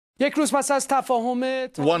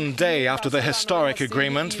One day after the historic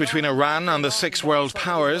agreement between Iran and the six world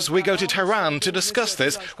powers, we go to Tehran to discuss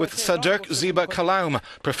this with Sadegh Zibakalam,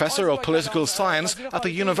 Professor of Political Science at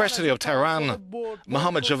the University of Tehran.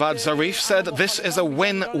 Mohammad Javad Zarif said this is a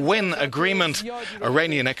win-win agreement.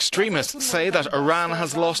 Iranian extremists say that Iran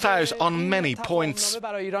has lost out on many points.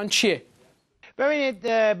 ببینید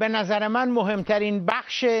به نظر من مهمترین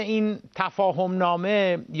بخش این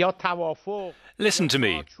تفاهمنامه یا توافق Listen to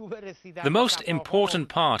me. The most important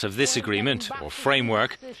part of this agreement, or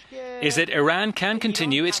framework, is that Iran can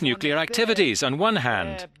continue its nuclear activities on one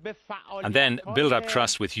hand, and then build up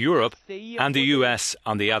trust with Europe and the US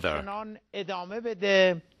on the other.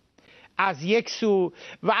 از یک سو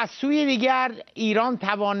و از سوی دیگر ایران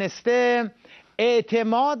توانسته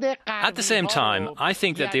At the same time, I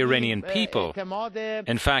think that the Iranian people,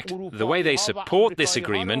 in fact, the way they support this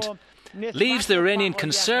agreement, leaves the Iranian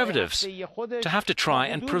conservatives to have to try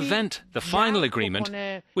and prevent the final agreement,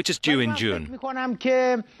 which is due in June.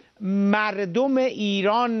 مردم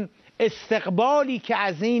ایران استقبالی که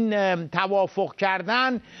از این توافق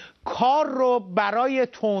کردن کار رو برای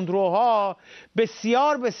تندروها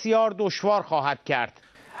بسیار بسیار دشوار خواهد کرد.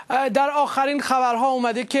 The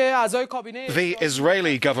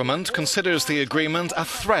Israeli government considers the agreement a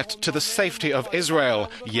threat to the safety of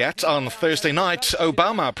Israel. Yet on Thursday night,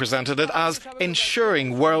 Obama presented it as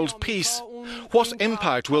ensuring world peace. What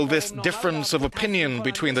impact will this difference of opinion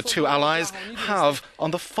between the two allies have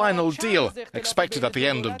on the final deal, expected at the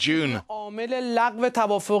end of June?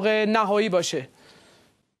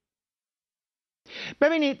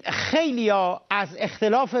 ببینید خیلیا از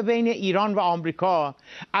اختلاف بین ایران و آمریکا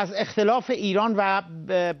از اختلاف ایران و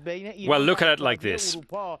بین ایران Well, look at it like this.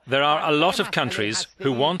 There are a lot of countries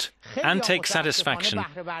who want and take satisfaction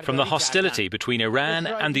from the hostility between Iran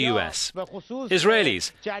and the US. Israelis,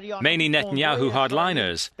 mainly Netanyahu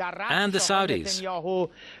hardliners, and the Saudis.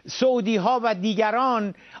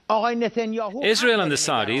 Israel and the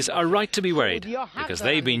Saudis are right to be worried because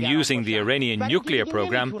they've been using the Iranian nuclear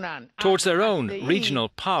program towards their own regional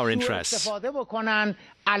power interests.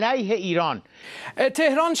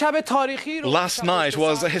 Last night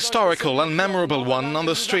was a historical and memorable one on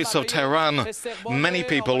the streets of Tehran. Many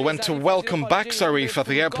people went to welcome back Zarif at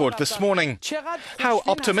the airport this morning. How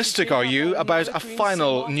optimistic are you about a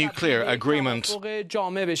final nuclear agreement?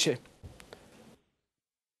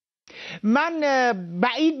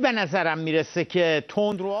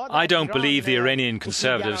 I don't believe the Iranian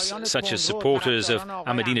conservatives, such as supporters of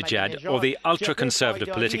Ahmadinejad or the ultra-conservative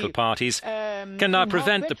political parties, can now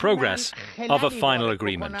prevent the progress of a final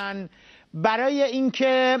agreement.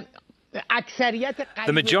 The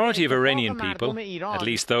majority of Iranian people, at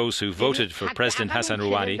least those who voted for President Hassan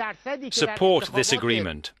Rouhani, support this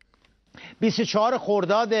agreement.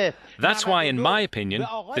 That's why, in my opinion,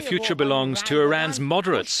 the future belongs to Iran's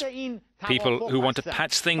moderates, people who want to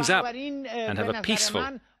patch things up and have a peaceful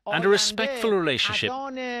and a respectful relationship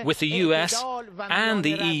with the US and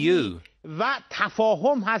the EU. و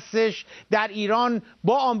تفاهم هستش در ایران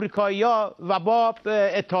با آمریکایی‌ها و با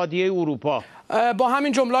اتحادیه اروپا. با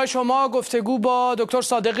همین جمله شما گفتگو با دکتر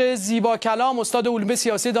صادق زیباکلام استاد علوم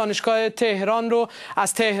سیاسی دانشگاه تهران رو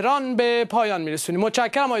از تهران به پایان میرسونیم.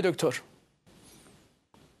 متشکرم آقای دکتر.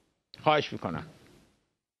 خواهش میکنم.